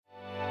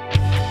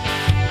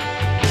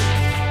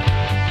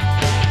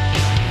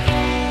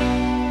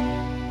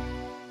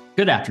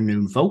Good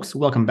afternoon, folks.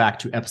 Welcome back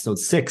to episode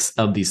 6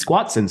 of the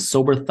Squats and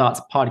Sober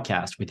Thoughts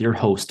podcast with your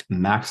host,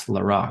 Max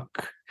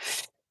Larocque.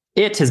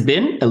 It has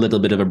been a little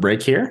bit of a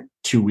break here,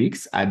 2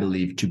 weeks, I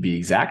believe, to be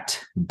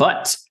exact.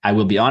 But I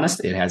will be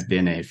honest, it has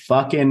been a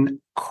fucking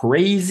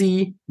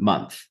crazy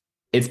month.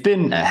 It's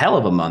been a hell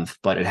of a month,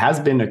 but it has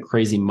been a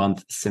crazy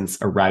month since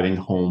arriving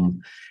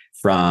home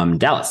from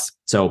Dallas.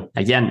 So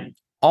again,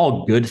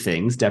 all good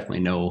things,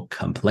 definitely no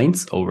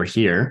complaints over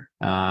here.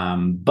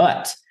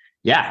 But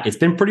yeah, it's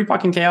been pretty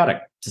fucking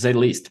chaotic, to say the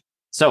least.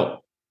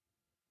 So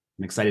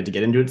I'm excited to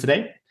get into it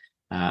today.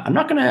 I'm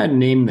not going to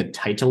name the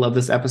title of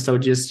this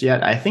episode just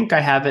yet. I think I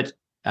have it.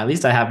 At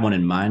least I have one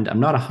in mind. I'm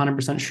not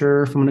 100%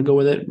 sure if I'm going to go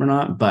with it or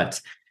not,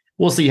 but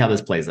we'll see how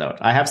this plays out.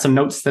 I have some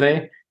notes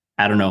today.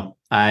 I don't know.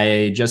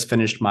 I just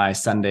finished my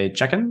Sunday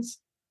check-ins.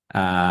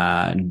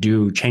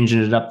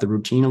 Changing it up the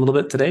routine a little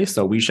bit today.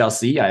 So we shall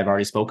see. I've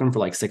already spoken for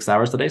like 6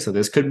 hours today. So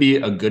this could be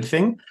a good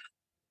thing.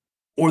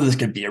 Or this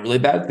could be a really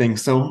bad thing.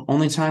 So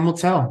only time will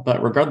tell.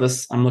 But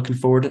regardless, I'm looking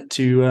forward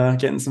to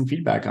getting some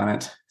feedback on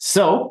it.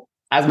 So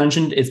as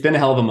mentioned, it's been a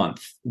hell of a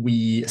month.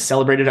 We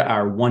celebrated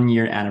our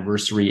 1-year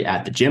anniversary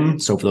at the gym.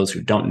 So for those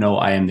who don't know,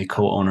 I am the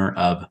co-owner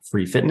of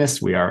Free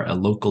Fitness. We are a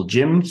local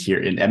gym here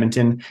in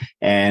Edmonton.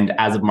 And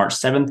as of March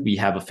 7th, we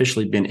have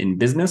officially been in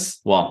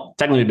business. Well,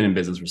 technically been in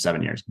business for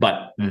 7 years,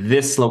 but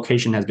this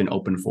location has been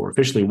open for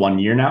officially 1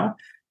 year now.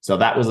 So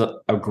that was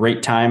a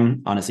great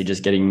time, honestly,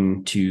 just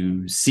getting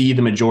to see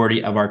the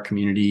majority of our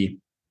community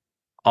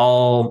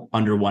all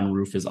under one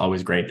roof is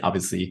always great.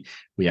 Obviously,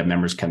 we have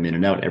members come in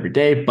and out every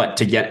day, but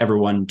to get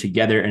everyone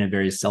together in a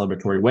very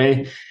celebratory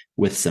way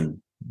with some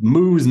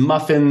moose,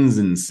 muffins,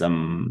 and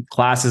some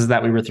classes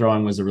that we were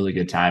throwing was a really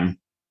good time.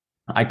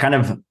 I kind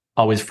of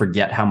always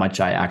forget how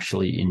much I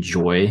actually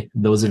enjoy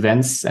those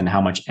events and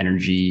how much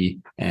energy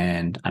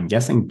and I'm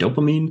guessing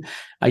dopamine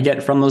I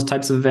get from those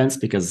types of events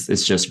because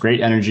it's just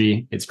great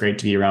energy. It's great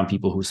to be around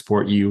people who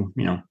support you,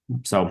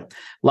 so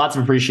lots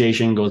of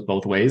appreciation goes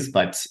both ways,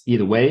 but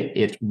either way,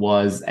 it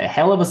was a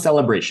hell of a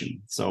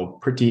celebration. So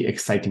pretty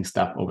exciting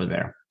stuff over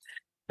there.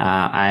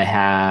 I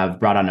have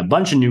brought on a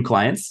bunch of new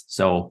clients.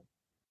 So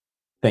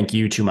thank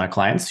you to my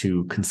clients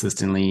who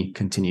consistently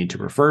continue to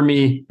refer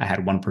me. I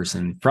had one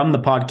person from the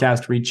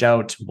podcast reach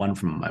out, one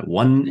from my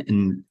one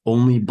and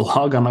only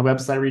blog on my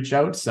website reach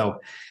out. So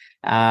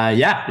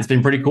it's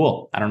been pretty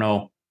cool. I don't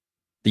know.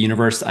 The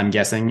universe, I'm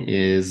guessing,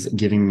 is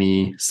giving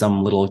me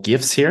some little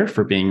gifts here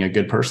for being a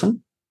good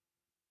person.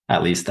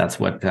 At least that's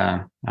what,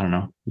 I don't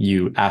know,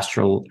 you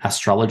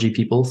astrology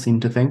people seem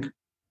to think.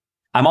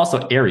 I'm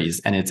also Aries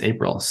and it's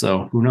April.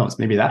 So who knows?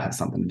 Maybe that has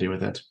something to do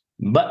with it.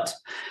 But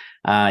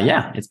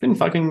it's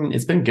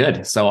been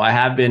good. So I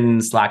have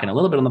been slacking a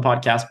little bit on the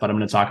podcast, but I'm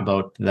going to talk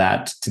about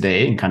that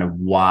today and kind of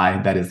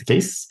why that is the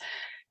case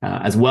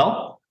as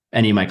well.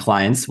 Any of my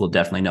clients will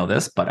definitely know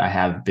this, but I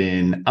have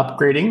been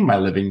upgrading my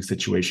living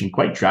situation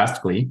quite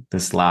drastically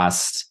this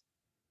last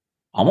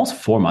almost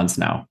 4 months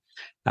now.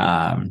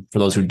 For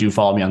those who do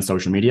follow me on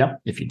social media,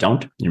 if you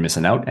don't, you're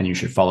missing out, and you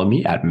should follow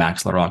me at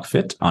Max Larocque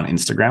Fit on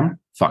Instagram.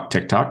 Fuck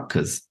TikTok,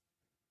 because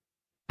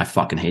I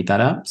fucking hate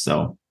that app.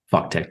 So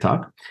fuck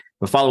TikTok.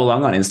 But follow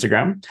along on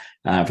Instagram.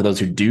 For those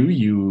who do,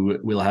 you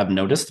will have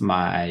noticed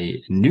my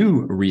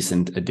new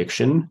recent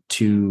addiction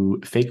to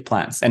fake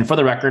plants. And for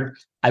the record,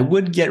 I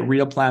would get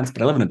real plants,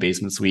 but I live in a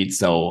basement suite.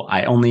 So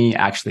I only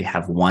actually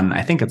have one.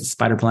 I think it's a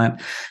spider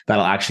plant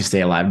that'll actually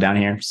stay alive down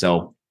here.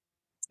 So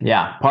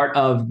yeah, part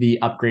of the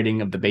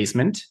upgrading of the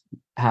basement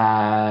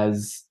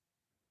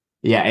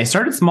it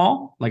started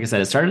small. Like I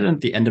said, it started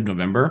at the end of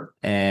November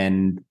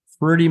and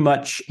pretty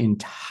much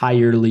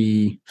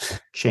entirely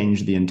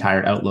changed the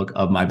entire outlook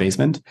of my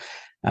basement.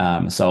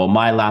 So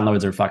my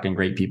landlords are fucking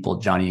great people.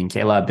 Johnny and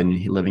Kayla have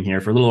been living here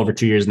for a little over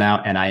 2 years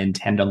now, and I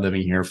intend on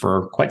living here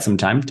for quite some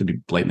time, to be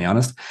blatantly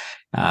honest.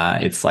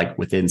 It's like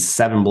within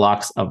 7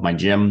 blocks of my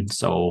gym.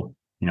 So,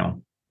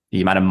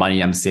 the amount of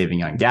money I'm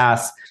saving on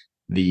gas,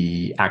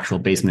 the actual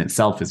basement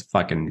itself is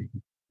fucking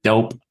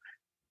dope.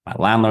 My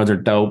landlords are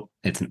dope.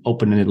 It's an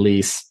open-ended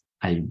lease.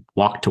 I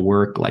walk to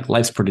work, like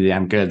life's pretty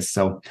damn good.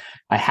 So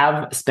I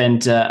have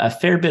spent a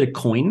fair bit of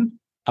coin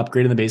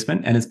upgrading the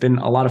basement, and it's been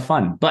a lot of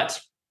fun.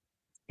 But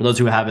for those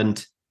who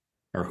haven't,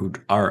 or who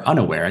are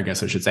unaware, I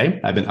guess I should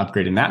say, I've been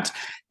upgrading that.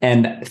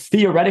 And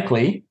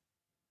theoretically,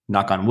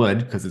 knock on wood,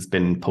 because it's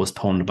been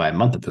postponed by a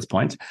month at this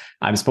point,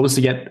 I'm supposed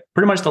to get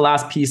pretty much the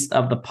last piece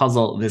of the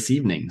puzzle this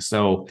evening.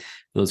 So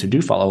for those who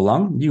do follow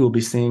along, you will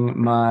be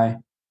seeing my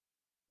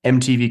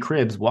MTV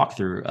Cribs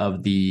walkthrough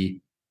of the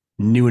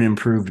new and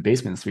improved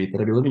basement suite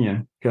that I'll be living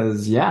in.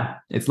 Because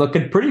it's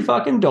looking pretty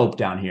fucking dope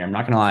down here. I'm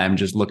not gonna lie, I'm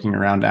just looking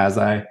around as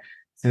I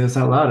say this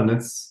out loud, and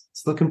it's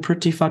looking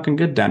pretty fucking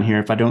good down here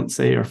if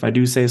I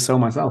do say so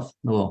myself.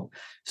 A little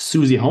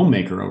Susie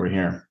homemaker over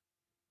here.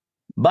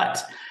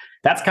 But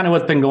that's kind of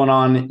what's been going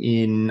on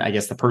in, I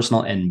guess, the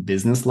personal and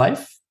business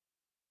life.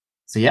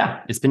 So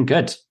it's been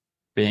good.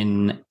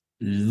 Been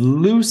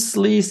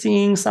loosely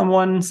seeing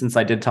someone since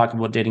I did talk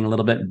about dating a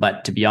little bit,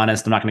 but to be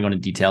honest, I'm not going to go into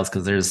details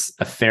because there's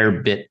a fair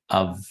bit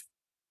of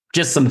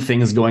just some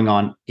things going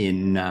on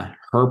in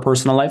her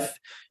personal life,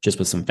 just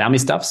with some family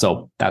stuff.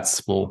 So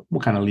we'll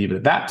kind of leave it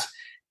at that,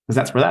 because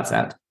that's where that's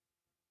at.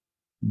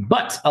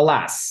 But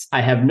alas,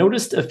 I have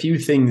noticed a few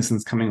things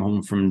since coming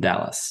home from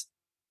Dallas.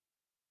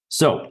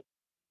 So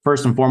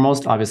first and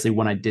foremost, obviously,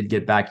 when I did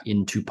get back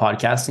into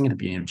podcasting at the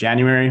beginning of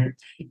January,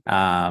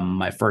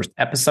 my first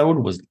episode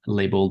was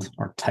labeled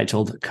or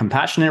titled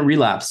Compassionate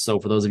Relapse. So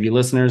for those of you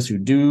listeners who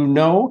do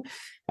know,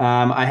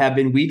 I have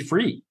been weed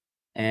free.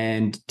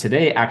 And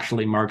today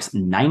actually marks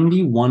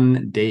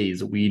 91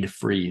 days weed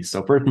free.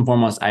 So first and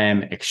foremost, I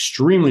am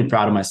extremely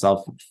proud of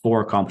myself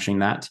for accomplishing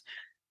that.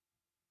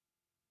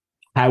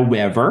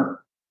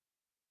 However,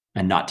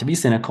 and not to be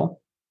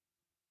cynical,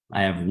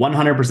 I have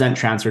 100%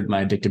 transferred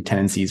my addictive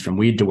tendencies from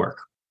weed to work.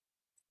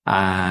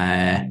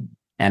 And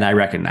I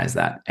recognize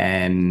that.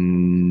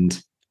 And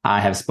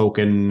I have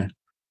spoken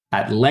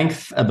at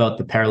length about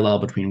the parallel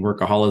between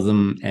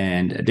workaholism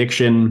and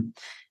addiction,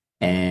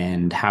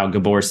 and how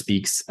Gabor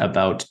speaks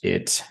about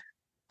it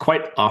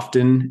quite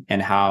often,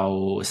 and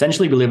how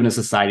essentially we live in a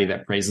society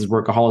that praises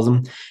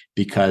workaholism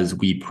because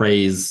we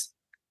praise,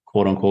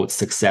 quote unquote,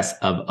 success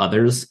of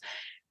others.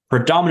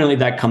 Predominantly,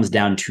 that comes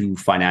down to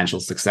financial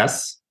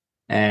success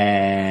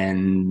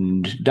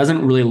and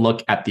doesn't really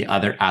look at the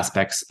other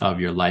aspects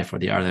of your life or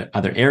the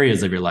other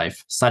areas of your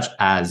life, such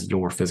as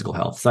your physical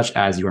health, such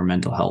as your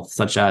mental health,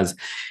 such as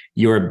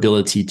your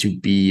ability to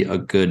be a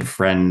good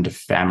friend,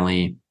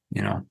 family,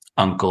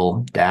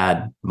 uncle,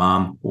 dad,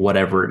 mom,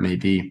 whatever it may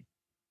be.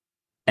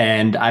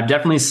 And I've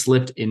definitely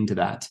slipped into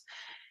that.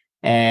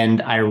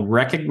 And I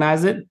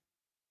recognize it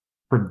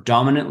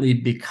predominantly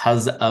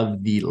because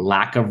of the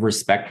lack of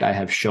respect I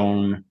have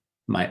shown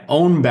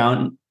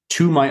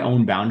to my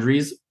own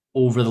boundaries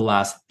over the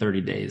last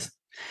 30 days.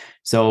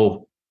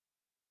 So,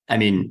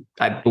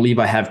 I believe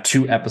I have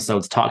 2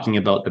 episodes talking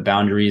about the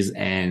boundaries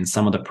and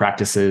some of the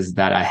practices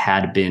that I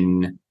had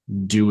been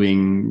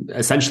doing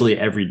essentially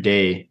every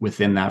day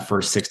within that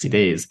first 60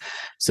 days.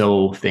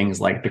 So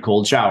things like the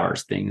cold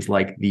showers, things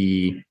like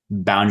the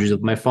boundaries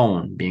with my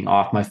phone, being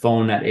off my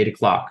phone at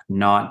 8:00,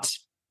 not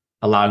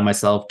allowing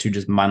myself to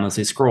just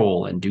mindlessly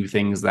scroll and do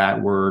things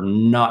that were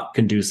not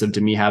conducive to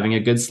me having a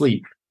good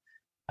sleep,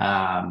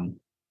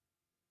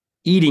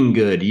 eating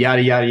good,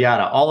 yada, yada,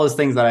 yada. All those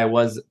things that I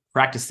was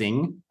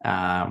practicing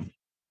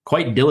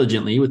quite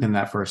diligently within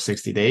that first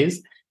 60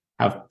 days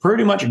have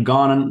pretty much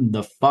gone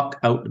the fuck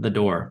out the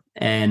door.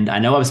 And I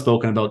know I've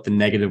spoken about the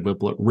negative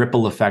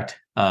ripple effect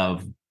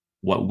of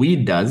what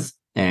weed does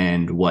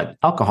and what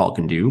alcohol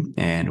can do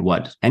and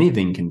what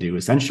anything can do,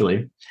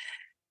 essentially.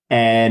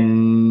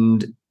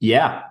 And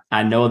yeah,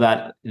 I know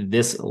that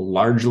this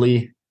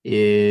largely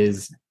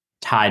is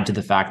tied to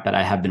the fact that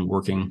I have been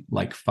working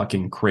like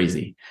fucking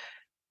crazy.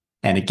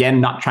 And again,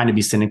 not trying to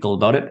be cynical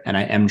about it. And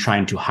I am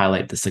trying to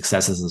highlight the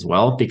successes as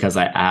well, because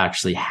I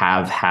actually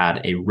have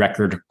had a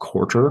record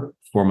quarter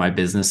for my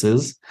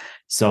businesses.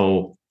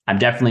 So I'm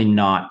definitely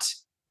not,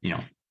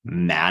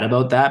 mad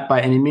about that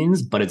by any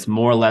means, but it's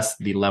more or less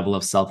the level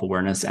of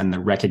self-awareness and the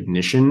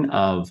recognition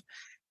of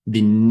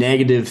the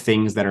negative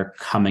things that are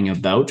coming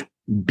about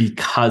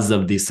because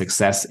of the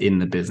success in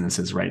the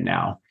businesses right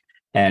now.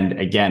 And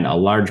again, a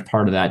large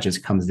part of that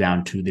just comes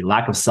down to the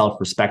lack of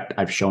self-respect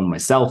I've shown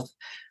myself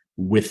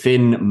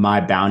within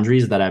my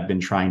boundaries that I've been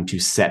trying to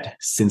set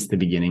since the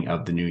beginning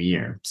of the new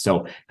year.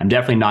 So I'm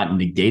definitely not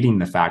negating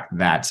the fact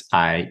that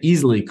I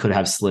easily could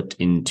have slipped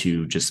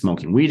into just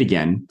smoking weed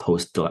again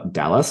post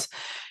Dallas.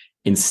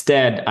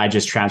 Instead, I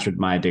just transferred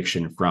my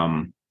addiction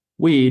from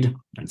weed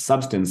and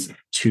substance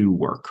to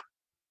work.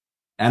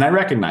 And I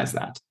recognize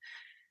that.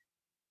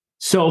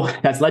 So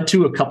that's led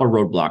to a couple of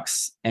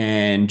roadblocks.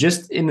 And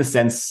just in the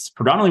sense,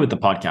 predominantly with the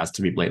podcast,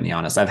 to be blatantly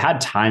honest, I've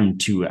had time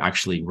to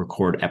actually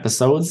record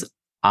episodes.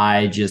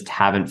 I just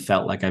haven't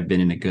felt like I've been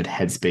in a good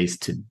headspace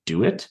to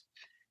do it.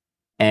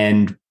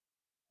 And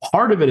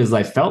part of it is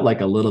I felt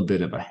like a little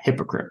bit of a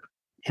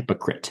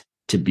hypocrite,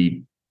 to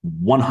be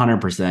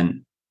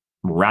 100%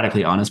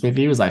 radically honest with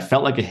you, is I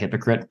felt like a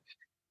hypocrite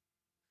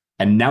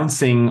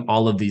announcing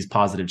all of these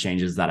positive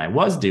changes that I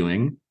was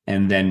doing,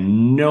 and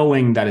then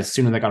knowing that as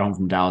soon as I got home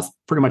from Dallas,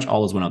 pretty much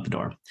always went out the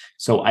door.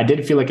 So I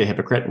did feel like a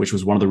hypocrite, which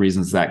was one of the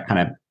reasons that kind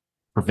of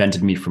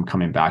prevented me from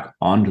coming back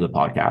onto the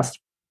podcast.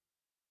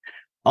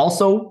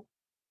 Also,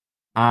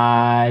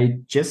 I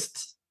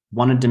just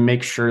wanted to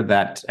make sure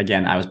that,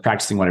 again, I was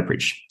practicing what I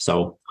preach.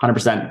 So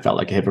 100% felt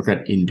like a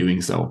hypocrite in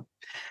doing so.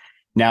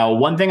 Now,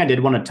 one thing I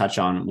did want to touch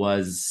on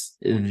was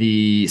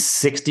the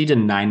 60 to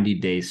 90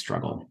 day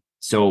struggle.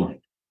 So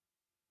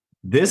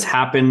this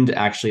happened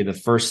actually the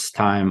first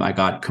time I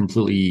got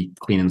completely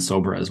clean and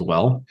sober as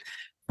well,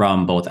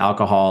 from both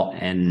alcohol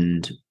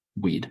and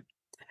weed.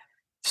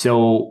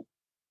 So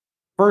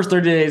first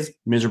 30 days,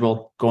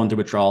 miserable, going through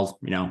withdrawals,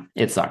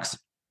 it sucks.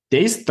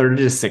 Days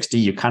 30 to 60,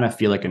 you kind of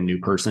feel like a new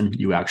person.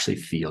 You actually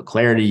feel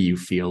clarity. You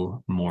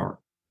feel more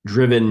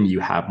driven. You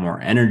have more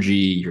energy.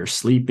 You're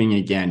sleeping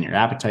again. Your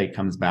appetite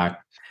comes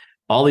back.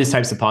 all these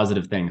types of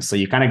positive things. So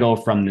you kind of go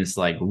from this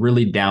like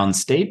really down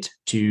state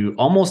to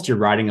almost you're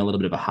riding a little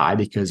bit of a high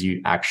because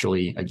you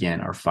actually, again,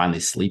 are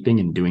finally sleeping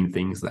and doing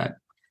things that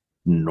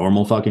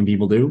normal fucking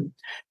people do.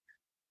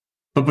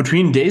 But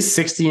between days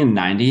 60 and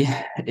 90,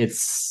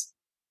 it's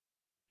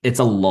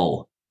a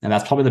lull. And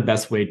that's probably the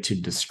best way to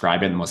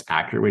describe it. The most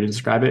accurate way to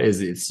describe it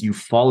is it's you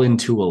fall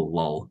into a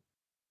lull.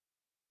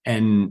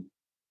 And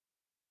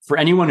for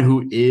anyone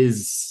who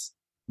is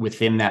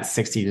within that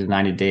 60 to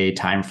 90 day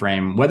time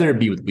frame, whether it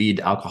be with weed,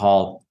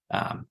 alcohol,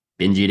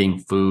 binge eating,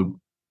 food,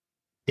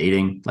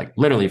 dating, like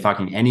literally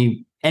fucking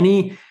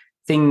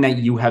anything that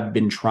you have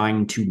been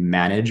trying to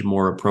manage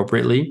more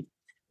appropriately,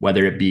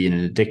 whether it be in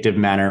an addictive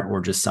manner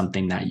or just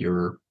something that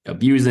you're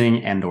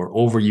abusing and or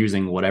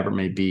overusing, whatever it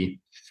may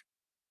be,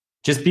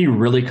 just be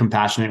really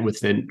compassionate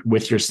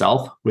with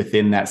yourself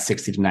within that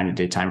 60 to 90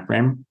 day time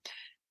frame.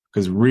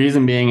 Because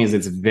reason being is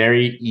it's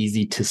very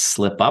easy to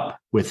slip up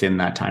within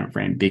that time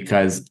frame,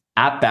 because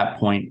at that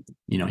point,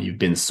 you've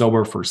been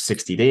sober for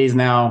 60 days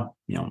now,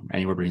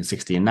 anywhere between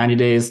 60 and 90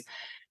 days.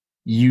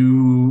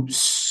 You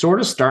sort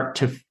of start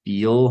to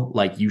feel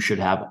like you should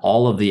have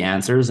all of the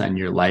answers and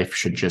your life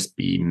should just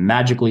be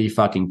magically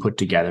fucking put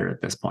together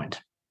at this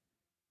point.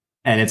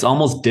 And it's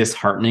almost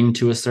disheartening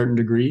to a certain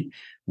degree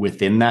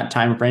within that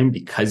time frame,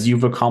 because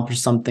you've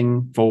accomplished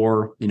something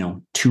for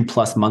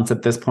 2+ months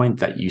at this point,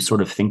 that you sort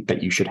of think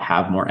that you should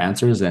have more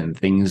answers and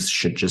things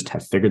should just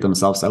have figured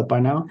themselves out by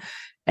now.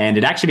 And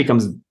it actually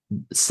becomes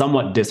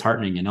somewhat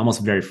disheartening and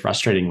almost very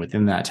frustrating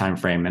within that time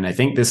frame. And I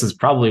think this is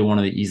probably one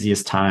of the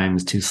easiest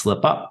times to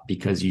slip up,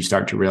 because you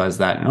start to realize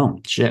that, oh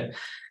shit,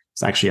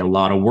 it's actually a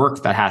lot of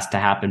work that has to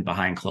happen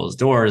behind closed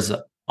doors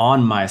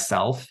on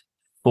myself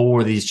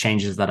for these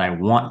changes that I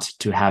want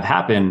to have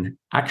happen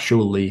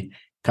actually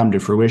come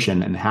to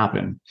fruition and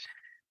happen.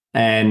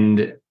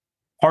 And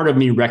part of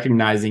me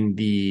recognizing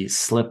the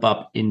slip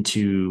up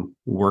into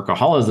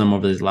workaholism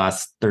over these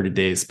last 30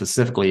 days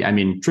specifically, I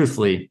mean,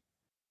 truthfully,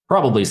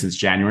 probably since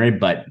January,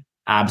 but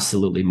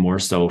absolutely more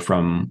so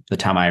from the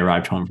time I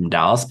arrived home from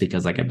Dallas,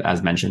 because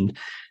as mentioned,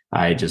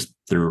 I just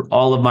threw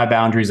all of my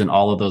boundaries and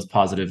all of those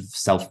positive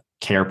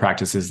self-care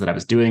practices that I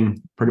was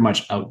doing pretty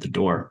much out the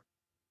door.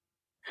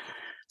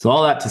 So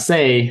all that to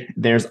say,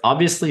 there's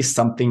obviously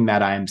something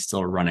that I'm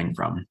still running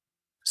from.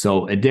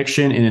 So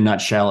addiction in a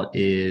nutshell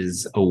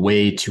is a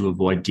way to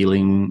avoid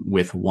dealing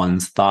with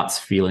one's thoughts,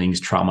 feelings,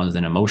 traumas,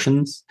 and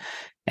emotions.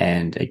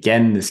 And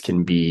again, this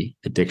can be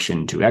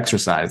addiction to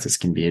exercise. This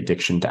can be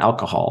addiction to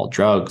alcohol,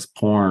 drugs,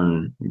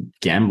 porn,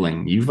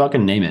 gambling, you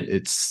fucking name it.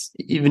 It's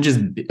even just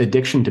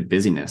addiction to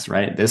busyness,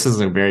 right? This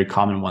is a very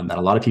common one that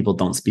a lot of people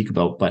don't speak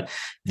about, but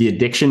the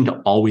addiction to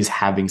always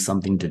having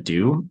something to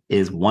do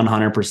is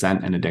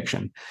 100% an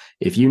addiction.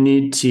 If you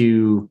need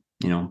to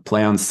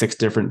play on 6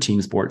 different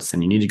team sports,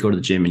 and you need to go to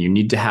the gym, and you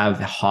need to have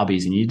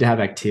hobbies, and you need to have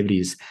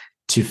activities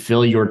to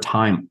fill your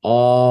time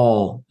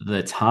all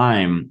the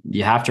time,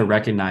 you have to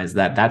recognize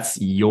that that's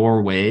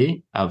your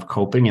way of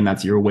coping, and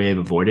that's your way of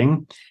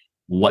avoiding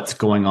what's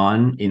going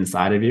on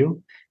inside of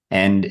you.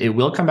 And it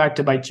will come back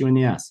to bite you in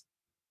the ass.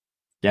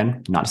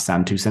 Again, not to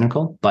sound too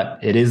cynical, but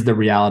it is the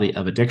reality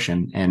of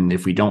addiction. And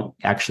if we don't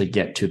actually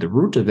get to the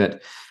root of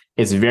it,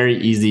 it's very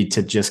easy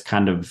to just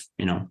kind of,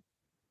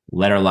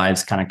 let our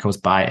lives kind of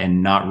coast by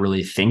and not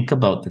really think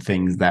about the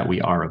things that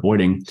we are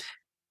avoiding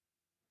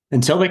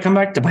until they come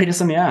back to bite us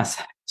in the ass.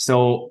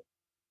 So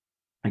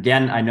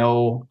again, I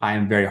know I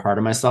am very hard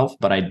on myself,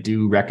 but I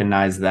do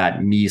recognize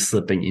that me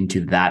slipping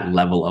into that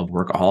level of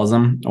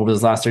workaholism over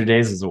these last 30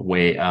 days is a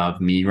way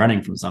of me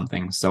running from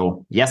something.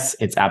 So yes,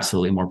 it's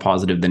absolutely more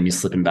positive than me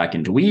slipping back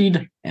into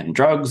weed and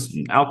drugs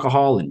and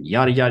alcohol and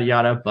yada, yada,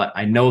 yada. But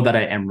I know that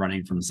I am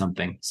running from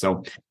something.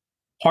 So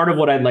part of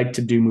what I'd like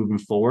to do moving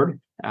forward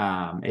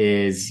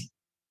is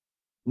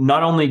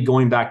not only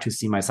going back to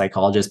see my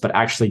psychologist, but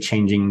actually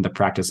changing the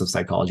practice of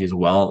psychology as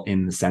well,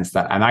 in the sense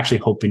that I'm actually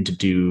hoping to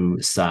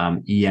do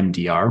some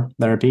EMDR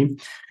therapy.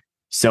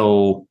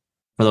 So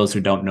for those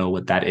who don't know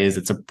what that is,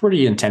 it's a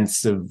pretty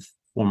intensive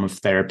form of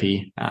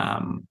therapy.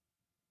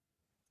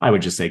 I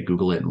would just say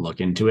Google it and look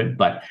into it.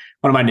 But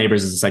one of my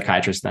neighbors is a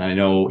psychiatrist, and I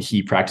know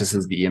he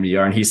practices the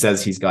EMDR, and he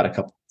says he's got a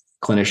couple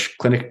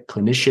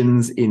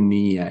clinicians in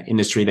the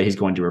industry that he's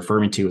going to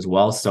refer me to as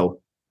well. So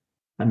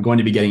I'm going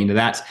to be getting into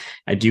that.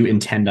 I do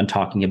intend on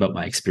talking about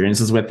my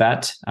experiences with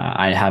that.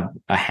 I have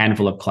a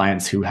handful of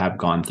clients who have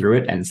gone through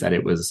it and said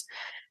it was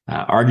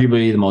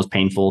arguably the most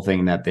painful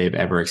thing that they've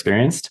ever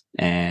experienced.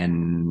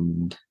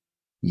 And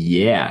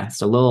yeah,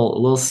 it's a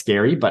little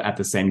scary, but at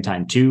the same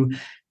time too,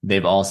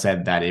 they've all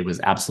said that it was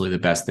absolutely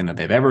the best thing that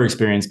they've ever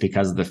experienced,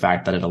 because of the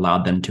fact that it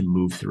allowed them to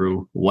move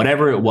through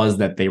whatever it was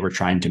that they were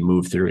trying to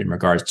move through in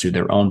regards to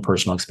their own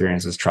personal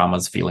experiences,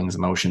 traumas, feelings,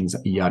 emotions,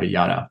 yada,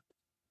 yada.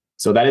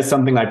 So that is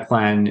something I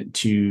plan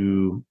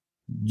to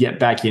get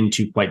back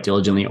into quite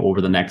diligently over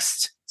the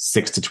next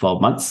 6 to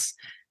 12 months.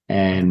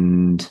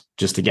 And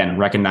just again,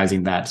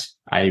 recognizing that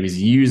I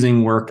was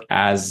using work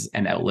as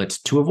an outlet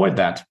to avoid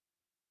that.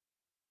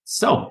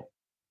 So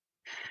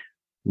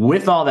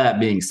with all that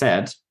being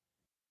said,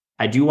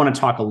 I do want to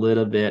talk a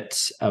little bit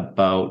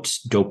about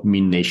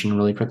Dopamine Nation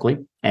really quickly.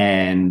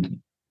 And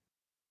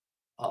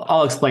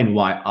I'll explain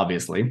why,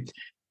 obviously.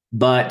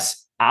 But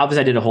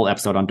obviously, I did a whole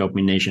episode on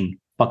Dopamine Nation.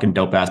 Fucking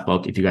dope ass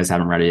book. If you guys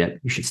haven't read it yet,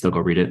 you should still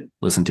go read it,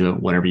 listen to it,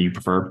 whatever you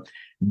prefer.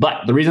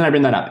 But the reason I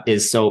bring that up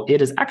is so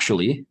it is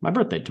actually my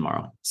birthday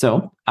tomorrow.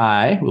 So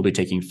I will be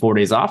taking 4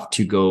 days off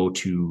to go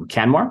to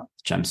Canmore,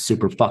 which I'm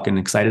super fucking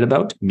excited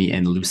about. Me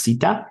and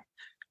Lucita.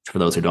 For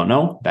those who don't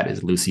know, that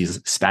is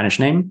Lucy's Spanish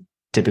name.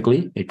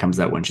 Typically, it comes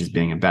out when she's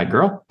being a bad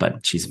girl,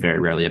 but she's very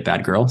rarely a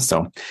bad girl.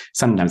 So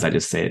sometimes I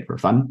just say it for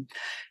fun.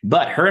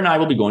 But her and I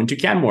will be going to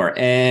Canmore.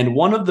 And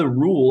one of the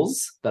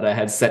rules that I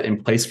had set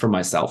in place for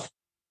myself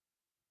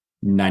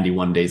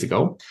 91 days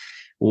ago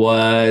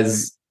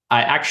was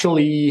I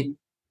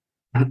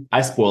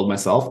spoiled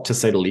myself, to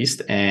say the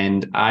least.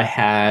 And I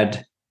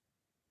had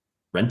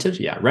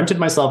rented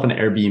myself an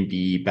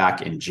Airbnb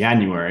back in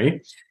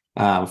January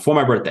for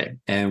my birthday.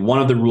 And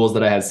one of the rules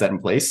that I had set in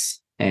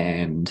place,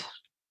 and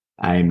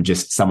I'm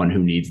just someone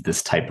who needs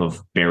this type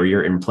of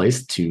barrier in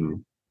place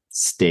to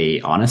stay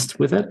honest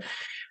with it,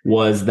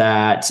 was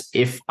that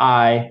if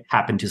I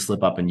happen to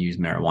slip up and use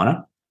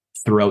marijuana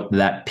throughout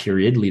that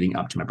period leading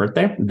up to my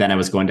birthday, then I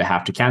was going to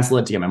have to cancel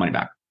it to get my money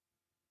back.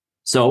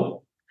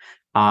 So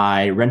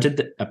I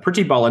rented a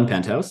pretty ballin'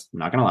 penthouse, I'm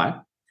not going to lie,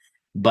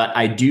 but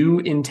I do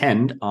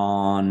intend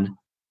on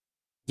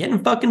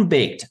getting fucking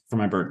baked for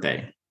my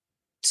birthday.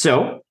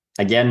 So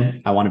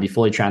again, I want to be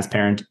fully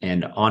transparent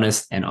and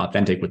honest and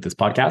authentic with this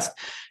podcast.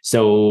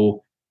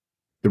 So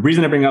the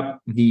reason I bring up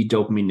the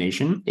Dopamine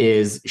Nation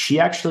is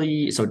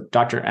so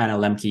Dr. Anna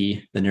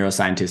Lemke, the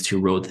neuroscientist who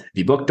wrote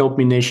the book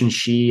Dopamine Nation,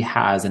 she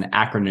has an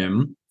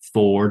acronym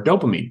for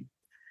dopamine.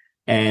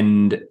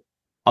 And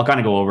I'll kind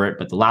of go over it,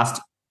 but the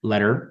last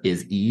letter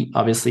is E,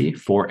 obviously,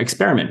 for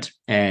experiment.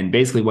 And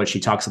basically what she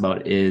talks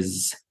about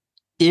is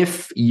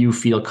if you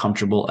feel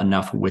comfortable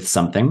enough with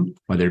something,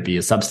 whether it be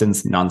a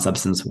substance,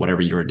 non-substance,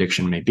 whatever your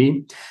addiction may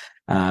be,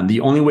 the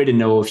only way to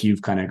know if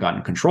you've kind of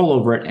gotten control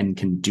over it and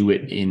can do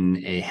it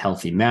in a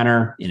healthy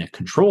manner, in a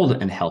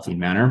controlled and healthy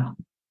manner,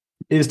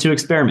 is to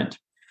experiment.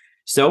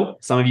 So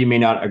some of you may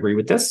not agree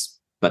with this,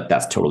 but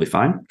that's totally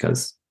fine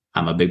because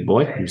I'm a big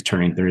boy who's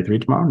turning 33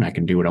 tomorrow and I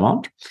can do what I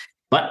want.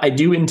 But I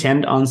do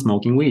intend on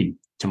smoking weed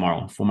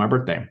tomorrow for my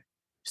birthday.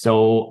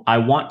 So I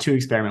want to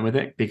experiment with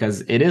it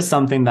because it is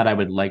something that I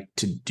would like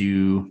to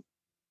do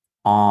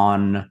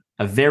on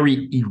a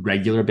very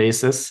irregular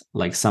basis,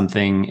 like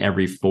something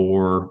every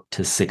 4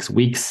 to 6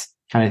 weeks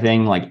kind of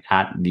thing, like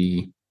at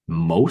the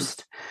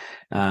most.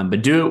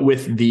 But do it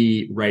with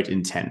the right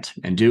intent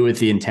and do it with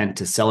the intent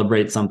to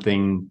celebrate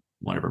something,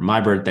 whatever,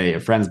 my birthday,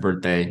 a friend's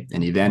birthday,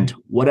 an event,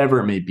 whatever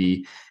it may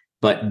be,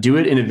 but do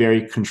it in a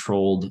very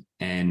controlled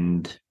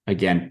and,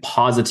 again,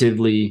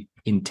 positively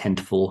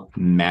intentful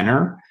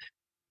manner.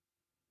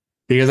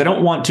 Because I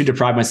don't want to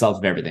deprive myself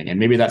of everything. And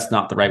maybe that's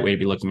not the right way to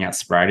be looking at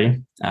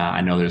sobriety.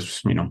 I know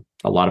there's,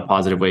 a lot of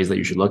positive ways that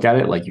you should look at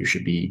it. Like you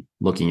should be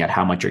looking at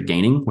how much you're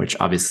gaining, which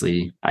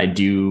obviously I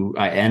do.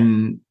 I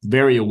am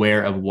very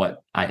aware of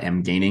what I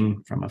am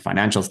gaining from a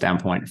financial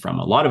standpoint, from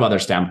a lot of other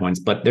standpoints.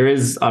 But there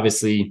is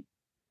obviously,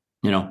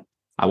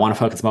 I want to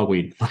fucking smoke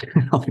weed.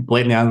 I'll be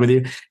blatantly honest with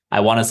you. I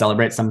want to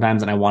celebrate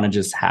sometimes and I want to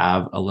just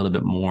have a little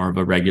bit more of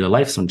a regular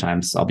life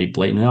sometimes. I'll be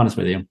blatantly honest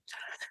with you.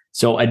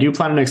 So I do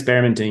plan on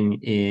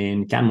experimenting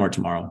in Canmore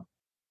tomorrow.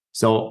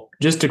 So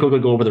just to quickly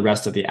go over the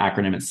rest of the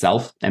acronym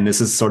itself, and this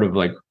is sort of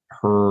like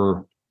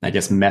her,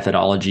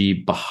 methodology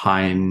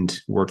behind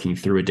working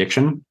through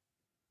addiction.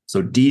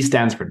 So D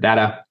stands for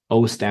data,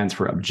 O stands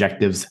for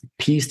objectives,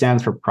 P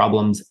stands for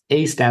problems,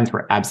 A stands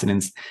for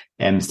abstinence,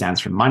 M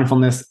stands for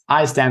mindfulness,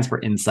 I stands for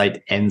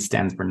insight, N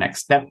stands for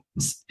next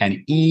steps, and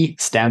E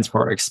stands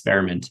for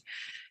experiment.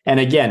 And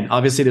again,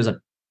 obviously there's a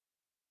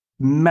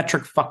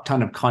metric fuck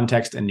ton of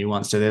context and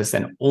nuance to this,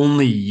 and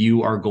only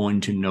you are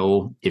going to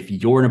know if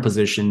you're in a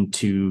position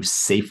to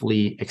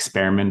safely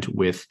experiment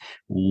with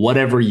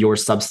whatever your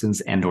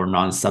substance and or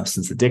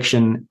non-substance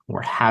addiction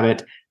or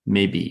habit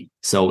may be.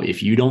 So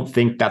if you don't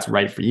think that's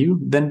right for you,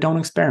 then don't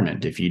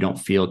experiment. If you don't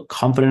feel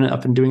confident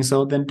enough in doing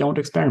so, then don't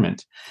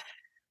experiment.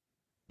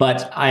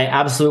 But I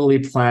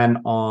absolutely plan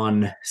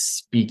on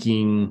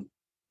speaking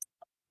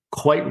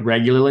quite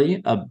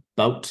regularly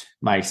about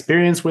my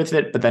experience with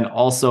it, but then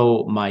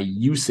also my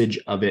usage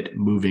of it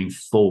moving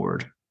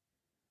forward.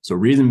 So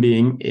reason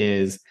being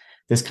is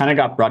this kind of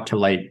got brought to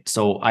light.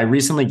 So I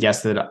recently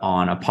guested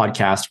on a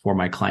podcast for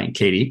my client,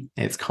 Katie.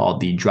 It's called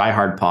the Dry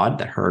Hard Pod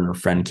that her and her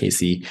friend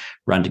Casey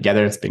run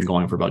together. It's been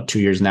going for about 2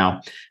 years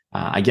now.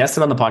 I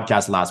guested on the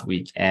podcast last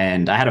week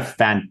and I had a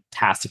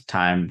fantastic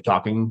time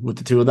talking with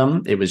the two of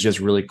them. It was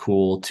just really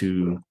cool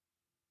to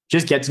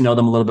just get to know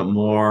them a little bit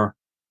more.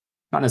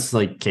 Not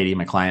necessarily Katie,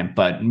 my client,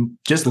 but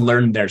just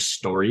learn their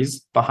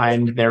stories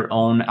behind their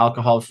own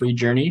alcohol-free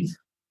journey.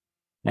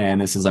 And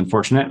this is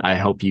unfortunate. I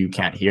hope you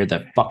can't hear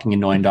the fucking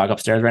annoying dog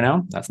upstairs right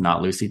now. That's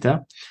not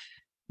Lucita.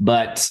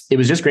 But it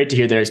was just great to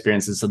hear their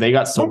experiences. So they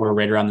got sober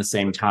right around the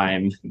same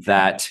time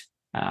that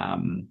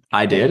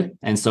I did.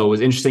 And so it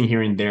was interesting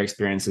hearing their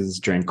experiences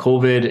during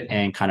COVID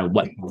and kind of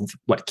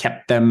what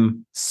kept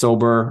them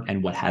sober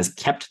and what has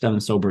kept them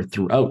sober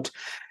throughout.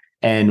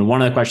 And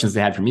one of the questions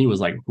they had for me was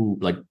like,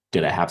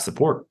 did I have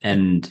support?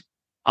 And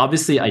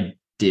obviously I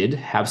did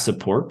have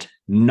support,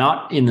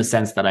 not in the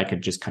sense that I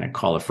could just kind of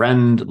call a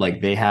friend.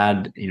 Like they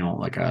had,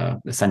 like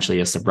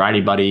essentially a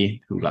sobriety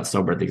buddy who got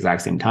sober at the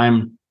exact same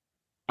time.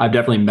 I've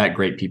definitely met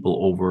great people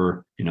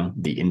over,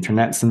 the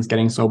internet since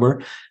getting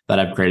sober that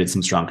I've created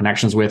some strong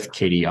connections with,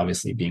 Katie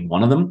obviously being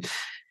one of them.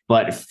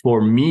 But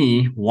for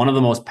me, one of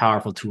the most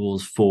powerful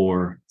tools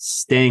for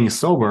staying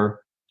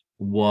sober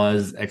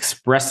was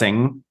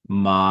expressing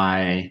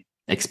my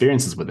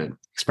experiences with it,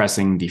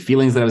 expressing the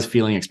feelings that I was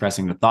feeling,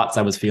 expressing the thoughts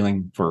I was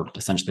feeling for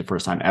essentially the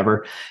first time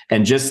ever,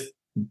 and just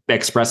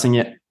expressing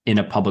it in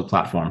a public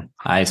platform.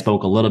 I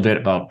spoke a little bit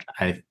about,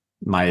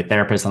 my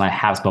therapist and I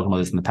have spoken about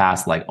this in the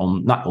past, like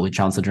not only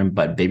child syndrome,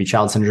 but baby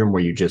child syndrome,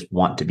 where you just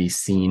want to be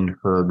seen,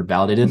 heard,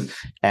 validated.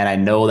 And I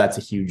know that's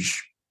a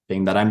huge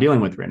thing that I'm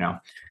dealing with right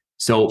now.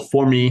 So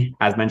for me,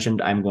 as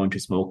mentioned, I'm going to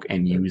smoke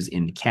and use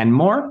in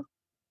Canmore,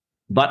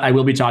 but I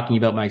will be talking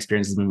about my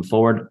experiences moving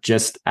forward,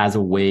 just as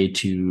a way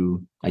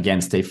to,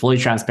 again, stay fully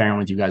transparent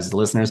with you guys as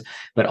listeners,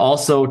 but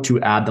also to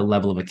add the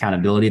level of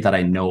accountability that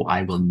I know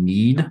I will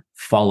need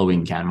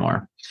following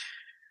Canmore.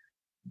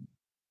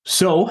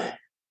 So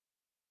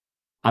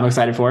I'm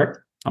excited for it.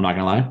 I'm not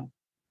going to lie.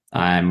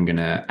 I'm going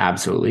to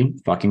absolutely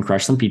fucking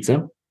crush some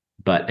pizza.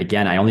 But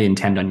again, I only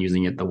intend on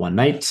using it the one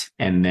night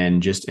and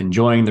then just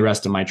enjoying the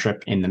rest of my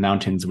trip in the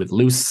mountains with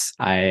Luce.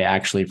 I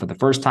actually, for the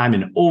first time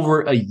in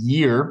over a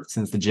year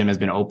since the gym has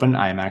been open,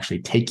 I am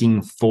actually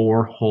taking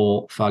 4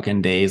 whole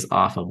fucking days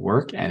off of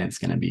work, and it's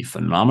going to be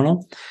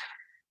phenomenal.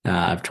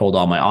 I've told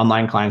all my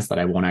online clients that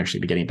I won't actually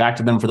be getting back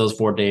to them for those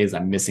 4 days.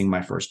 I'm missing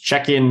my first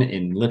check-in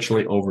in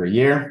literally over a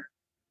year.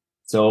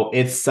 So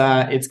it's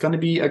going to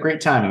be a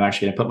great time. I'm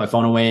actually going to put my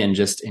phone away and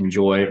just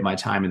enjoy my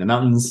time in the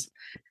mountains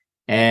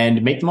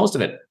and make the most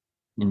of it.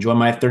 Enjoy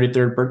my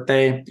 33rd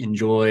birthday.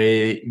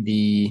 Enjoy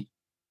the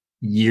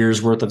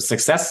year's worth of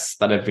success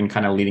that I've been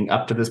kind of leading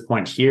up to this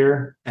point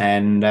here.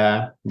 And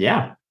I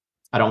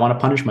don't want to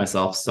punish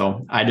myself.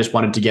 So I just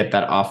wanted to get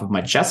that off of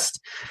my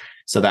chest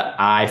so that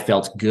I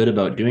felt good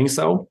about doing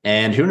so.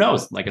 And who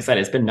knows? Like I said,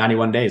 it's been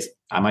 91 days.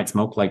 I might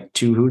smoke like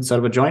 2 hoots out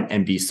of a joint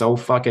and be so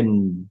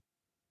fucking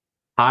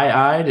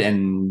high-eyed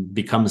and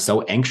become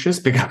so anxious,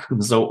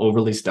 become so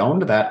overly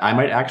stoned that I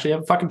might actually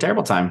have a fucking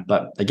terrible time.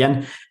 But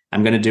again,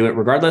 I'm going to do it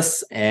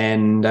regardless.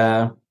 And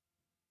like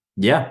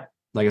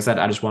I said,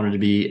 I just wanted to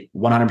be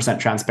 100%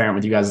 transparent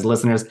with you guys as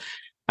listeners.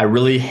 I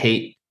really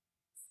hate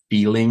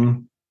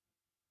feeling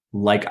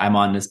like I'm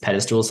on this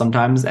pedestal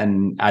sometimes.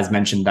 And as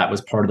mentioned, that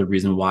was part of the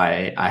reason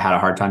why I had a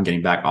hard time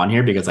getting back on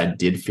here, because I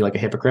did feel like a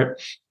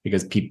hypocrite,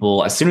 because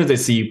people, as soon as they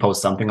see you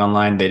post something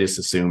online, they just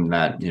assume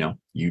that,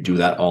 you do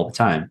that all the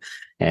time.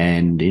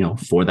 And,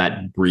 for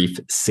that brief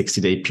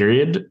 60-day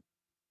period,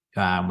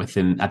 at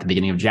the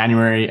beginning of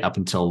January up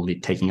until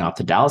taking off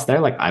to Dallas there,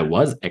 like I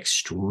was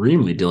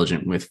extremely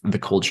diligent with the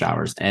cold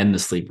showers and the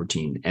sleep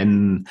routine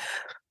and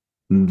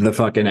the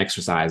fucking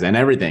exercise and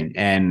everything.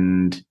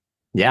 And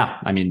yeah,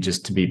 I mean,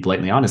 just to be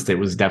blatantly honest, it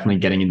was definitely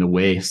getting in the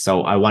way.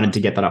 So I wanted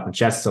to get that off my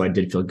chest. So I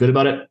did feel good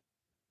about it.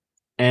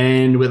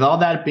 And with all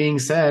that being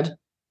said,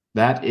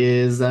 that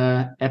is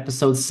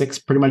episode 6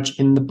 pretty much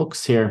in the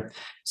books here.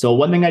 So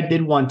one thing I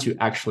did want to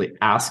actually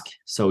ask,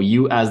 so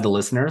you as the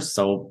listeners,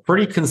 so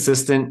pretty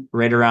consistent,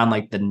 right around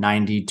like the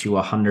 90 to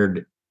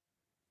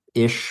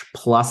 100-ish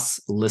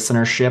plus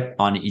listenership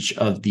on each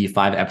of the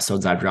 5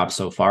 episodes I've dropped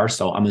so far.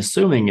 So I'm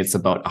assuming it's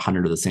about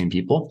 100 of the same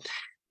people.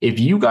 If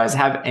you guys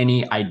have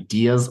any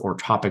ideas or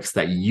topics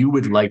that you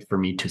would like for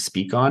me to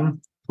speak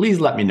on, please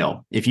let me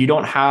know. If you're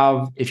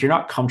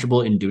not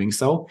comfortable in doing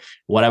so,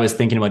 what I was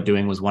thinking about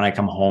doing was when I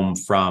come home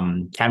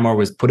from Canmore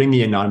was putting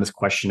the anonymous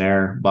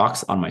questionnaire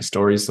box on my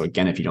stories. So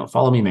again, if you don't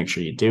follow me, make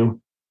sure you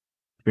do.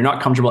 If you're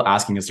not comfortable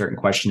asking a certain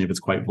question, if it's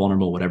quite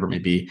vulnerable, whatever it may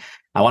be,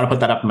 I want to put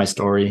that up in my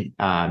story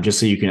just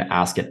so you can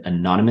ask it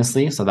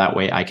anonymously. So that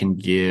way I can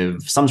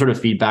give some sort of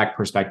feedback,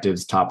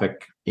 perspectives,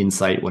 topic,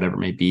 insight, whatever it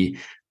may be,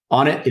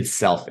 on it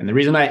itself. And the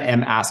reason I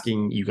am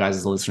asking you guys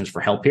as listeners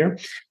for help here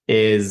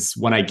is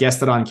when I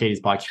guested on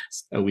Katie's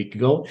podcast a week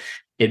ago,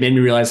 it made me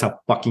realize how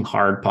fucking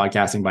hard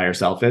podcasting by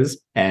yourself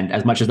is. And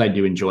as much as I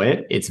do enjoy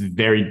it, it's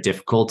very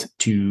difficult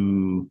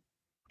to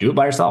do it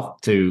by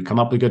yourself, to come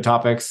up with good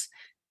topics,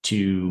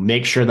 to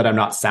make sure that I'm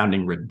not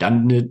sounding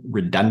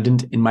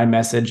redundant in my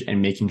message,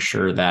 and making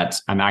sure that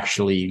I'm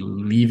actually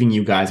leaving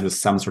you guys with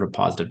some sort of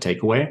positive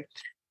takeaway.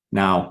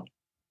 Now,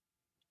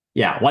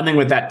 one thing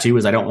with that too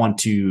is I don't want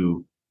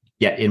to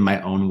get in my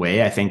own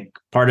way. I think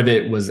part of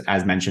it was,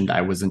 as mentioned,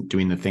 I wasn't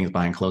doing the things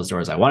behind closed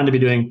doors I wanted to be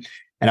doing.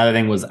 Another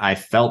thing was I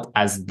felt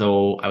as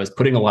though I was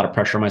putting a lot of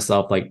pressure on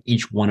myself. Like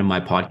each one of my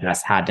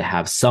podcasts had to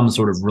have some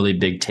sort of really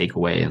big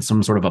takeaway and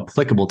some sort of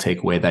applicable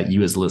takeaway that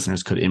you as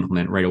listeners could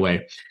implement right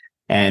away.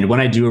 And when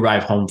I do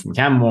arrive home from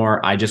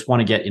Canmore, I just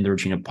want to get in the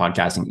routine of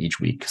podcasting each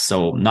week.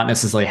 So not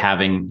necessarily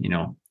having,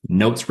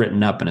 notes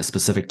written up and a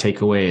specific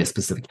takeaway, a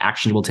specific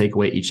actionable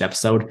takeaway each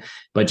episode.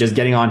 But just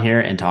getting on here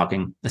and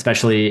talking,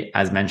 especially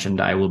as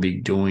mentioned, I will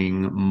be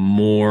doing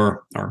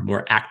more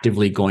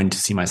actively going to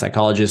see my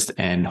psychologist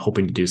and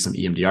hoping to do some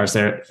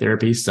EMDR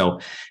therapy. So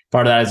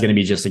part of that is going to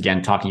be just,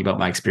 again, talking about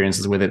my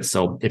experiences with it.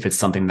 So if it's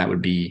something that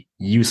would be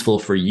useful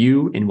for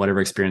you in whatever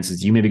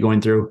experiences you may be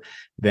going through,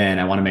 then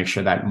I want to make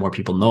sure that more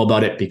people know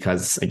about it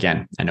because,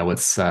 again, I know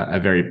it's a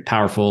very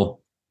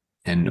powerful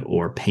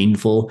or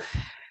painful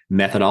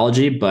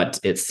methodology, but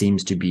it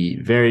seems to be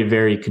very,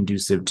 very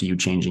conducive to you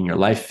changing your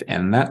life.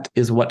 And that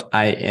is what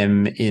I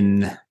am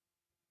in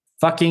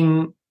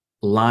fucking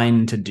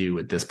line to do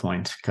at this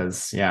point.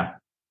 Because, yeah,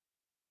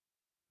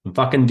 I'm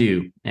fucking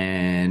due.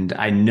 And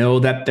I know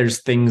that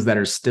there's things that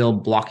are still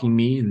blocking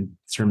me in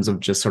terms of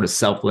just sort of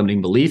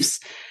self-limiting beliefs.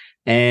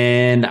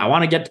 And I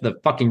want to get to the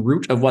fucking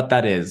root of what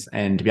that is.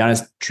 And to be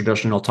honest,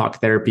 traditional talk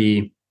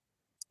therapy,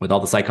 with all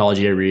the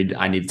psychology I read,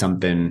 I need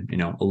something,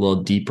 a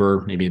little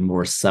deeper, maybe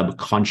more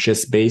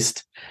subconscious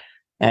based.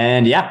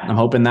 And yeah, I'm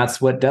hoping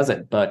that's what does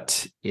it.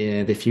 But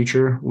the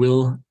future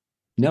will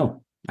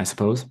know, I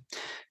suppose.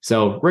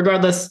 So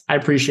regardless, I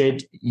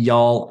appreciate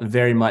y'all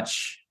very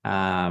much.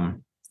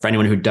 For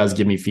anyone who does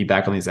give me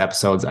feedback on these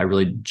episodes, I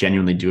really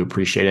genuinely do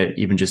appreciate it.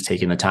 Even just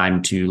taking the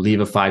time to leave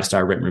a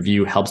 5-star written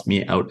review helps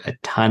me out a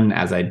ton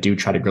as I do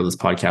try to grow this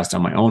podcast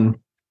on my own.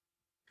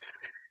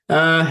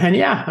 And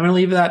yeah, I'm going to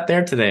leave that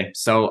there today.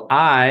 So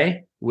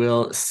I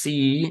will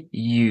see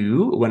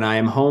you when I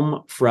am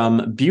home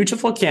from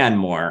beautiful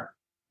Canmore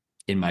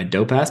in my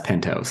dope ass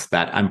penthouse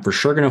that I'm for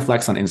sure going to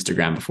flex on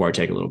Instagram before I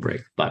take a little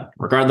break. But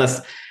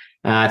regardless,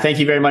 thank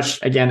you very much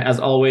again. As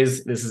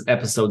always, this is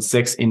episode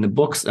 6 in the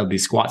books of the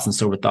Squats and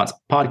Sober Thoughts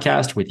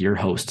podcast with your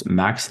host,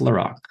 Max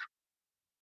Larocque.